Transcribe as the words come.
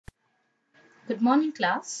Good morning,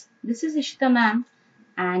 class. This is Ishita ma'am,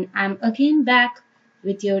 and I'm again back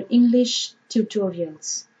with your English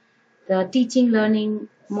tutorials, the teaching learning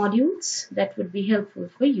modules that would be helpful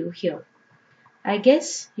for you here. I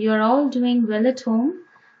guess you are all doing well at home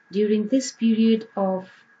during this period of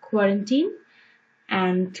quarantine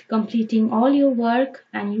and completing all your work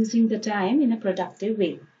and using the time in a productive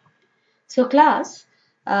way. So, class,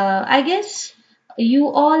 I guess you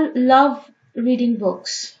all love reading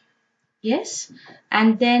books. Yes,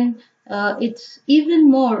 and then it's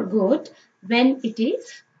even more good when it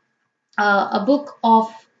is a book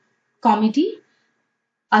of comedy,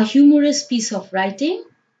 a humorous piece of writing.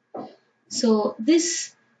 So,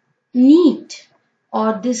 this need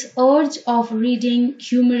or this urge of reading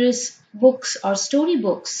humorous books or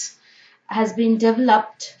storybooks has been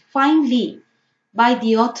developed finely by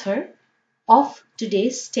the author of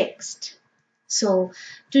today's text. So,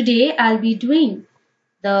 today I'll be doing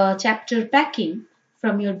the chapter packing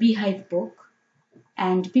from your Beehive book.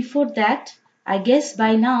 And before that, I guess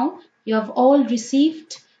by now you have all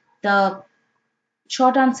received the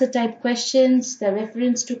short answer type questions, the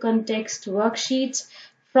reference to context worksheets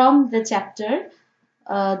from the chapter,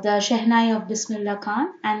 the Shehnai of Bismillah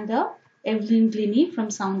Khan and the Evelyn Glennie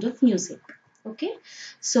from Sound of Music. Okay,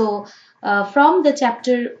 so from the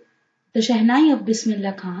chapter the Shehnai of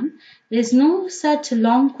Bismillah Khan, there is no such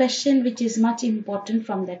long question which is much important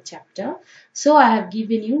from that chapter. So I have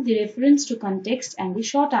given you the reference to context and the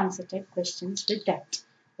short answer type questions with that.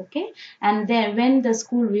 Okay, and then when the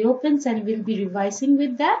school reopens and we'll be revising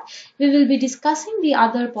with that, we will be discussing the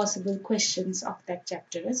other possible questions of that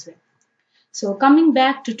chapter as well. So coming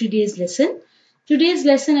back to today's lesson. Today's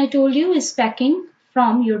lesson I told you is packing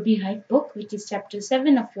from your Beehive book, which is chapter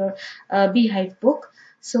 7 of your Beehive book.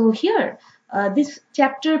 So here, this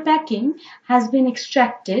chapter packing has been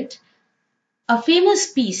extracted a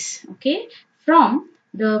famous piece, okay, from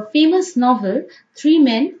the famous novel Three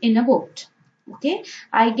Men in a Boat. Okay,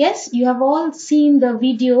 I guess you have all seen the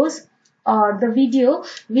videos or the video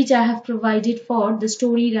which I have provided for the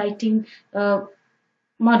story writing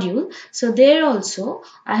module. So there also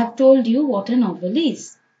I have told you what a novel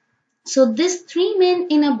is. So this Three Men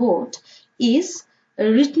in a Boat is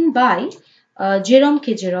written by Jerome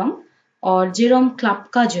K. Jerome or Jerome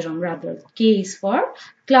Klapka Jerome rather. K is for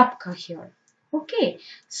Klapka here. Okay,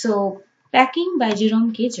 so packing by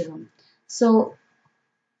Jerome K. Jerome. So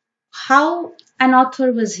how an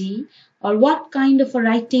author was he or what kind of a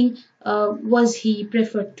writing was he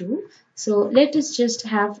preferred to? So let us just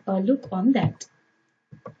have a look on that.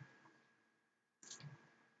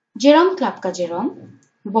 Jerome Klapka Jerome,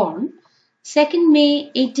 born 2nd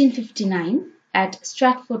May 1859 at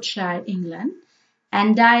Stratfordshire, England,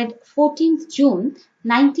 and died 14th June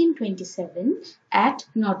 1927 at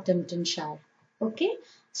Northamptonshire. Okay,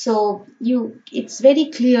 so it's very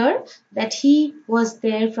clear that he was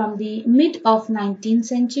there from the mid of 19th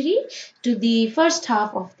century to the first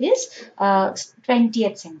half of this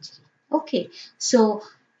 20th century. Okay, so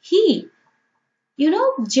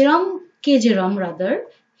Jerome K. Jerome rather,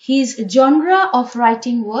 his genre of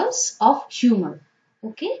writing was of humor.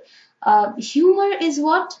 Okay, humor is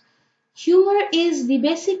what? Humor is the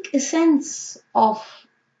basic essence of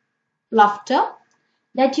laughter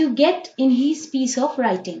that you get in his piece of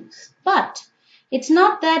writings. But it's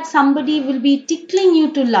not that somebody will be tickling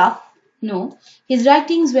you to laugh. No, his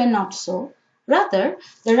writings were not so. Rather,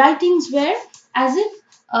 the writings were as if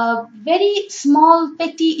very small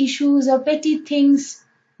petty issues or petty things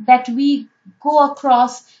that we go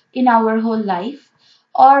across in our whole life,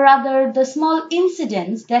 or rather the small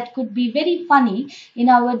incidents that could be very funny in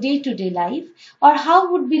our day-to-day life, or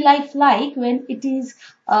how would be life like when it is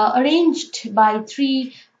arranged by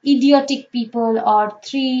three idiotic people or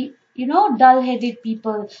three dull-headed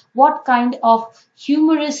people. What kind of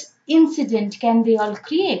humorous incident can they all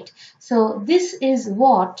create? So this is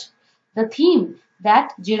what the theme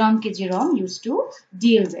that Jerome K. Jerome used to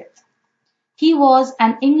deal with. He was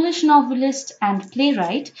an English novelist and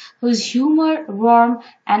playwright whose humor, warm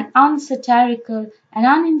and unsatirical and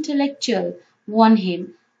unintellectual, won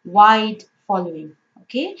him wide following.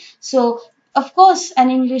 Okay, so of course,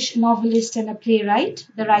 an English novelist and a playwright,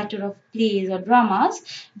 the writer of plays or dramas,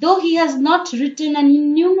 though he has not written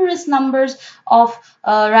numerous numbers of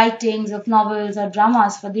writings of novels or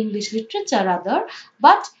dramas for the English literature rather,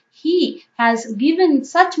 but he has given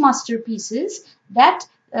such masterpieces that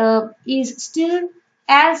is still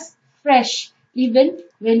as fresh even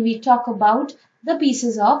when we talk about the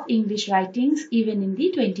pieces of English writings even in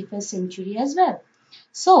the 21st century as well.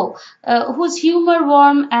 So, whose humor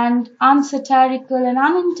warm and unsatirical and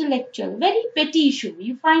unintellectual, very petty issue.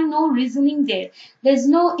 You find no reasoning there. There's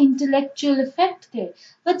no intellectual effect there.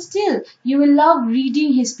 But still, you will love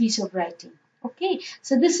reading his piece of writing. Okay,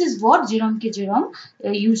 so this is what Jerome K. Jerome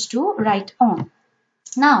used to write on.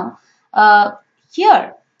 Now, uh,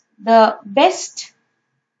 here, the best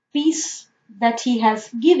piece that he has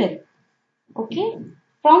given, okay,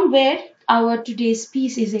 from where our today's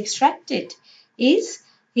piece is extracted, is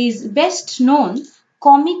his best known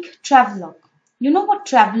comic travelogue. You know what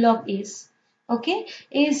travelogue is? Okay,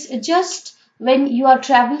 is just when you are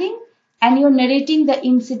traveling and you're narrating the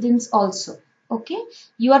incidents also. Okay,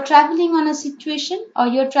 you are traveling on a situation or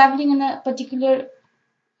you're traveling on a particular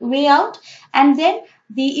way out, and then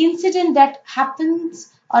the incident that happens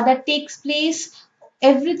or that takes place,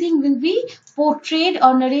 everything will be portrayed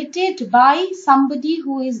or narrated by somebody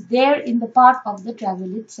who is there in the part of the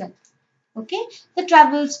travel itself. Okay, the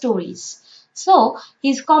travel stories. So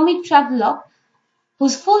his comic travelogue,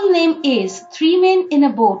 whose full name is Three Men in a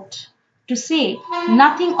Boat to Say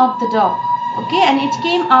Nothing of the Dog. Okay, and it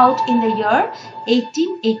came out in the year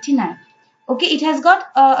 1889. Okay, it has got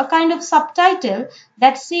a kind of subtitle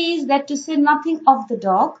that says that to say nothing of the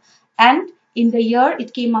dog, and in the year,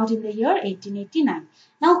 it came out in the year 1889.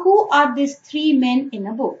 Now, who are these three men in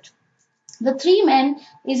a boat? The three men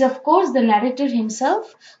is of course the narrator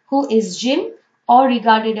himself, who is Jim, or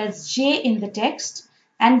regarded as J in the text,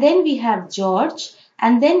 and then we have George,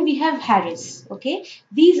 and then we have Harris. Okay,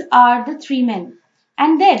 these are the three men.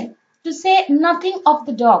 And then to say nothing of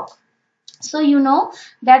the dog. So you know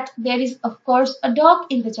that there is of course a dog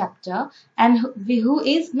in the chapter, and who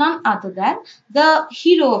is none other than the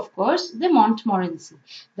hero, of course, the Montmorency.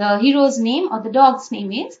 The hero's name or the dog's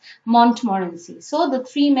name is Montmorency. So the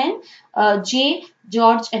three men, Jay,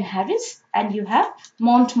 George and Harris, and you have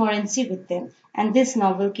Montmorency with them. And this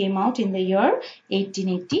novel came out in the year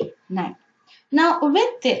 1889. Now,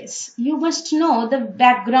 with this, you must know the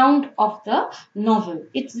background of the novel.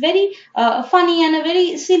 It's very funny and a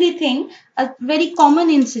very silly thing, a very common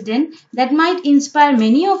incident that might inspire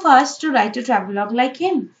many of us to write a travelogue like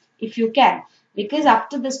him, if you can. Because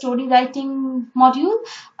after the story writing module,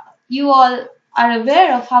 you all are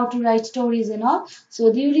aware of how to write stories and all.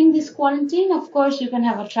 So during this quarantine, of course, you can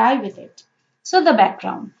have a try with it. So the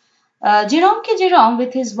background. Jerome K. Jerome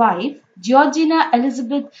with his wife, Georgina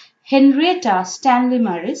Elizabeth Henrietta Stanley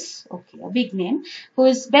Maris, okay, a big name, who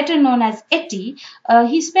is better known as Etty,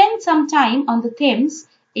 he spent some time on the Thames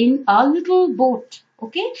in a little boat.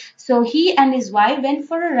 Okay, so he and his wife went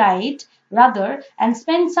for a ride, rather, and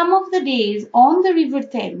spent some of the days on the River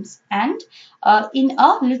Thames and in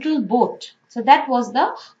a little boat. So that was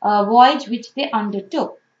the voyage which they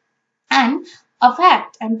undertook. And a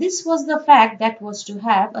fact, and this was the fact that was to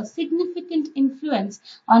have a significant influence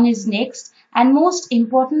on his next and most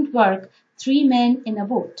important work, Three Men in a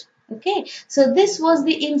Boat. Okay, so this was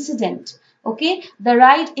the incident. Okay, the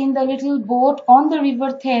ride in the little boat on the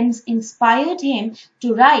River Thames inspired him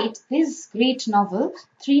to write this great novel,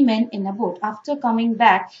 Three Men in a Boat. After coming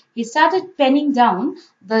back, he started penning down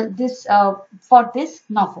for this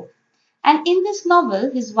novel. And in this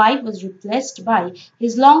novel, his wife was replaced by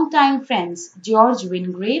his longtime friends, George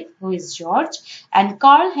Wingrave, who is George, and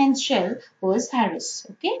Carl Henschel, who is Harris.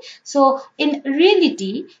 Okay, so in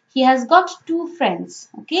reality, he has got two friends.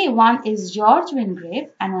 Okay, one is George Wingrave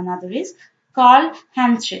and another is Carl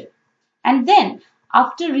Henschel. And then,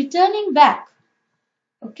 after returning back,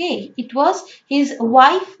 okay, it was his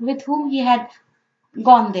wife with whom he had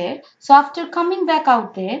gone there. So after coming back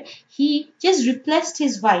out there, he just replaced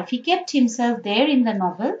his wife. He kept himself there in the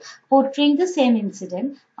novel, portraying the same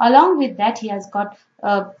incident. Along with that, he has got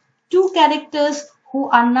two characters who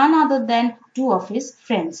are none other than two of his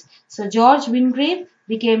friends. So George Wingrave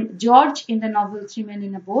became George in the novel Three Men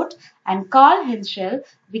in a Boat, and Carl Henschel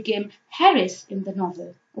became Harris in the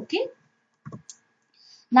novel. Okay.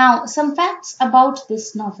 Now, some facts about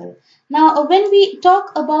this novel. Now, when we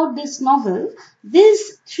talk about this novel,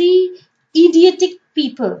 these three idiotic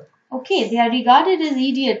people, okay, they are regarded as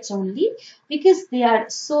idiots only because they are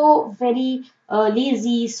so very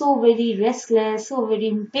lazy, so very restless, so very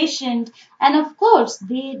impatient, and of course,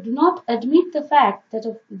 they do not admit the fact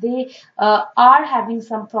that they are having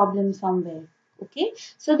some problem somewhere. Okay,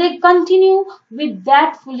 so they continue with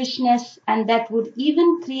that foolishness, and that would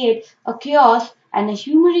even create a chaos and a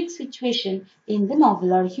humoric situation in the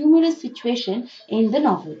novel, or humorous situation in the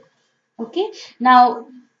novel. Okay, now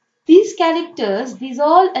these characters, these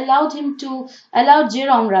all allowed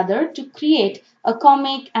Jerome rather to create a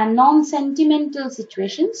comic and non-sentimental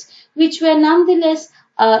situations which were nonetheless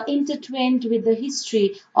intertwined with the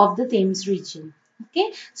history of the Thames region.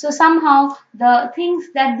 Okay, so somehow the things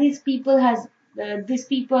that these people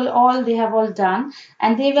all they have all done,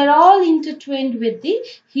 and they were all intertwined with the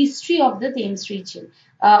history of the Thames region.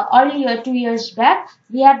 Earlier, 2 years back,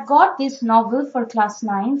 we had got this novel for class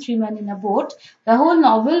 9, Three Men in a Boat. The whole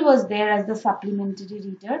novel was there as the supplementary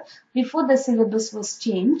reader before the syllabus was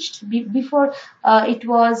changed. Before it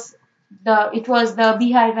was the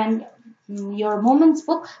Beehive and your Moments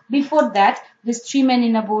book. Before that, this Three Men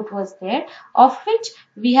in a Boat was there, of which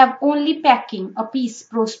we have only packing a piece,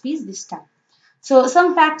 prose piece this time. So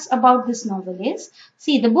some facts about this novel is,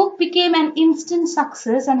 see, the book became an instant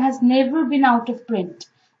success and has never been out of print.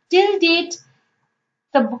 Till date,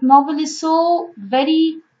 the novel is so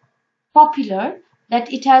very popular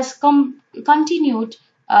that it has continued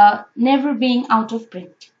never being out of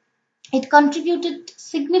print. It contributed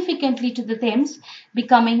significantly to the Thames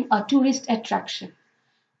becoming a tourist attraction.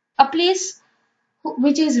 A place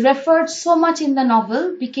which is referred so much in the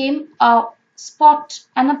novel became a spot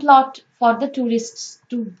and a plot for the tourists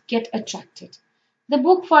to get attracted. The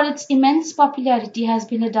book, for its immense popularity, has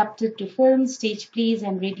been adapted to films, stage plays,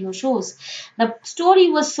 and radio shows. The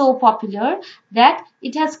story was so popular that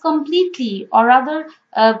it has completely, or rather,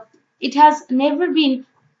 it has never been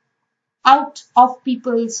out of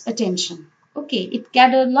people's attention. Okay, it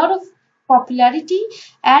gathered a lot of popularity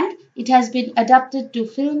and it has been adapted to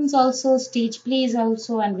films also, stage plays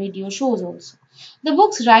also, and radio shows also. The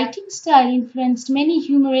book's writing style influenced many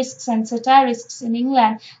humorists and satirists in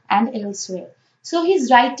England and elsewhere. So his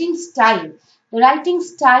the writing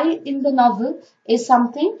style in the novel is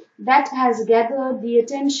something that has gathered the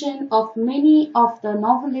attention of many of the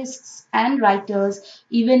novelists and writers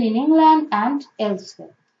even in England and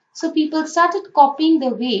elsewhere. So people started copying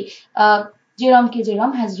the way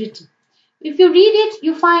Jerome has written. If you read it,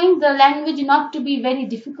 you find the language not to be very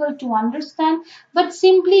difficult to understand, but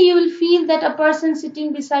simply you will feel that a person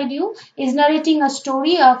sitting beside you is narrating a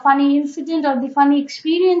story, a funny incident, or the funny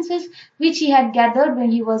experiences which he had gathered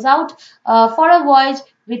when he was out for a voyage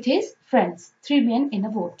with his friends, three men in a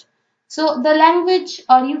boat. So the language,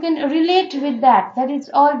 or you can relate with that, that is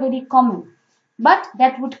all very common, but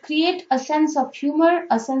that would create a sense of humor,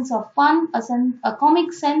 a sense of fun, a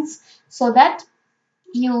comic sense, so that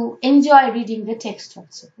you enjoy reading the text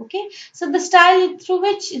also. Okay, so the style through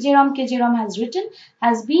which Jerome has written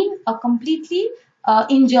has been a completely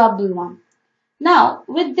enjoyable one. Now,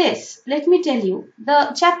 with this, let me tell you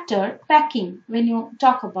the chapter packing. When you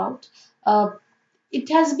talk about, it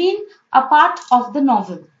has been a part of the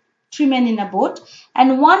novel Three Men in a Boat,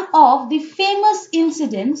 and one of the famous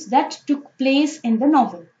incidents that took place in the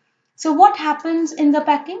novel. So, what happens in the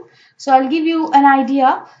packing? So, I'll give you an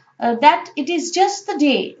idea that it is just the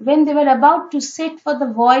day when they were about to set for the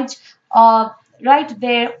voyage, right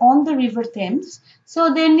there on the River Thames.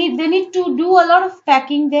 So they need to do a lot of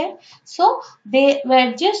packing there. So they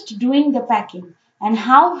were just doing the packing, and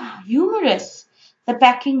how humorous the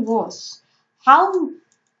packing was, how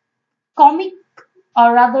comic,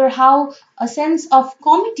 or rather how a sense of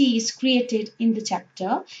comedy is created in the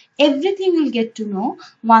chapter. Everything we'll get to know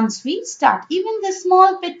once we start. Even the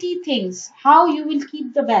small petty things, how you will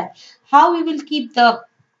keep the bag, how you will keep the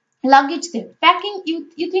luggage there. Packing,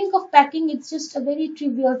 you think of packing, it's just a very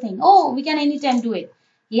trivial thing. Oh, we can anytime do it.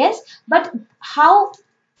 Yes, but how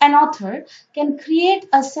an author can create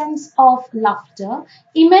a sense of laughter,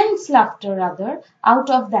 immense laughter rather, out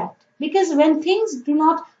of that. Because when things do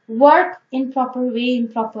not work in proper way, in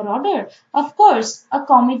proper order, of course, a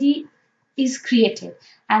comedy is created.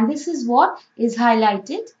 And this is what is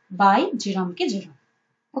highlighted by Jerome K. Jerome.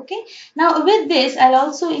 Okay. Now with this, I'll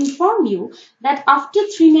also inform you that after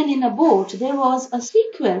Three Men in a Boat, there was a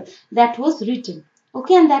sequel that was written.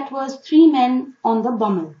 Okay, and that was Three Men on the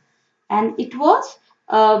Bummel. And it was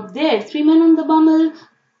there, Three Men on the Bummel.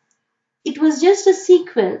 It was just a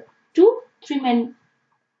sequel to Three Men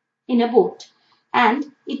in a Boat, and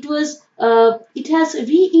it has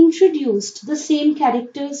reintroduced the same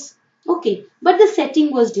characters. Okay, but the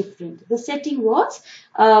setting was different. The setting was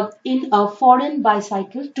in a foreign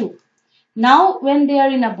bicycle tour. Now when they are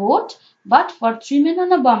in a boat, but for Three Men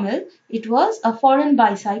on a Bummel, it was a foreign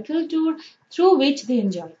bicycle tour through which they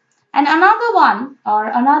enjoy. And another one, or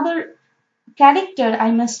another character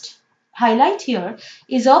I must highlight here,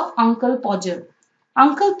 is of Uncle Podger.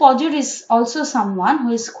 Uncle Podger is also someone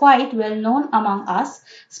who is quite well known among us,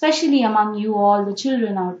 especially among you all the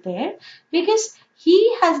children out there, because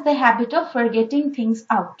he has the habit of forgetting things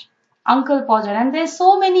out. Uncle Podger, and there's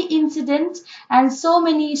so many incidents and so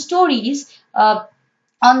many stories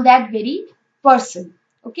on that very person.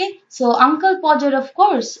 Okay, so Uncle Podger, of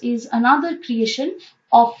course, is another creation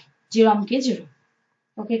of Jerome K. Jerome.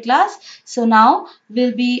 Okay, class. So now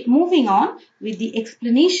we'll be moving on with the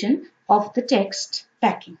explanation of the text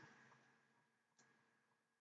packing.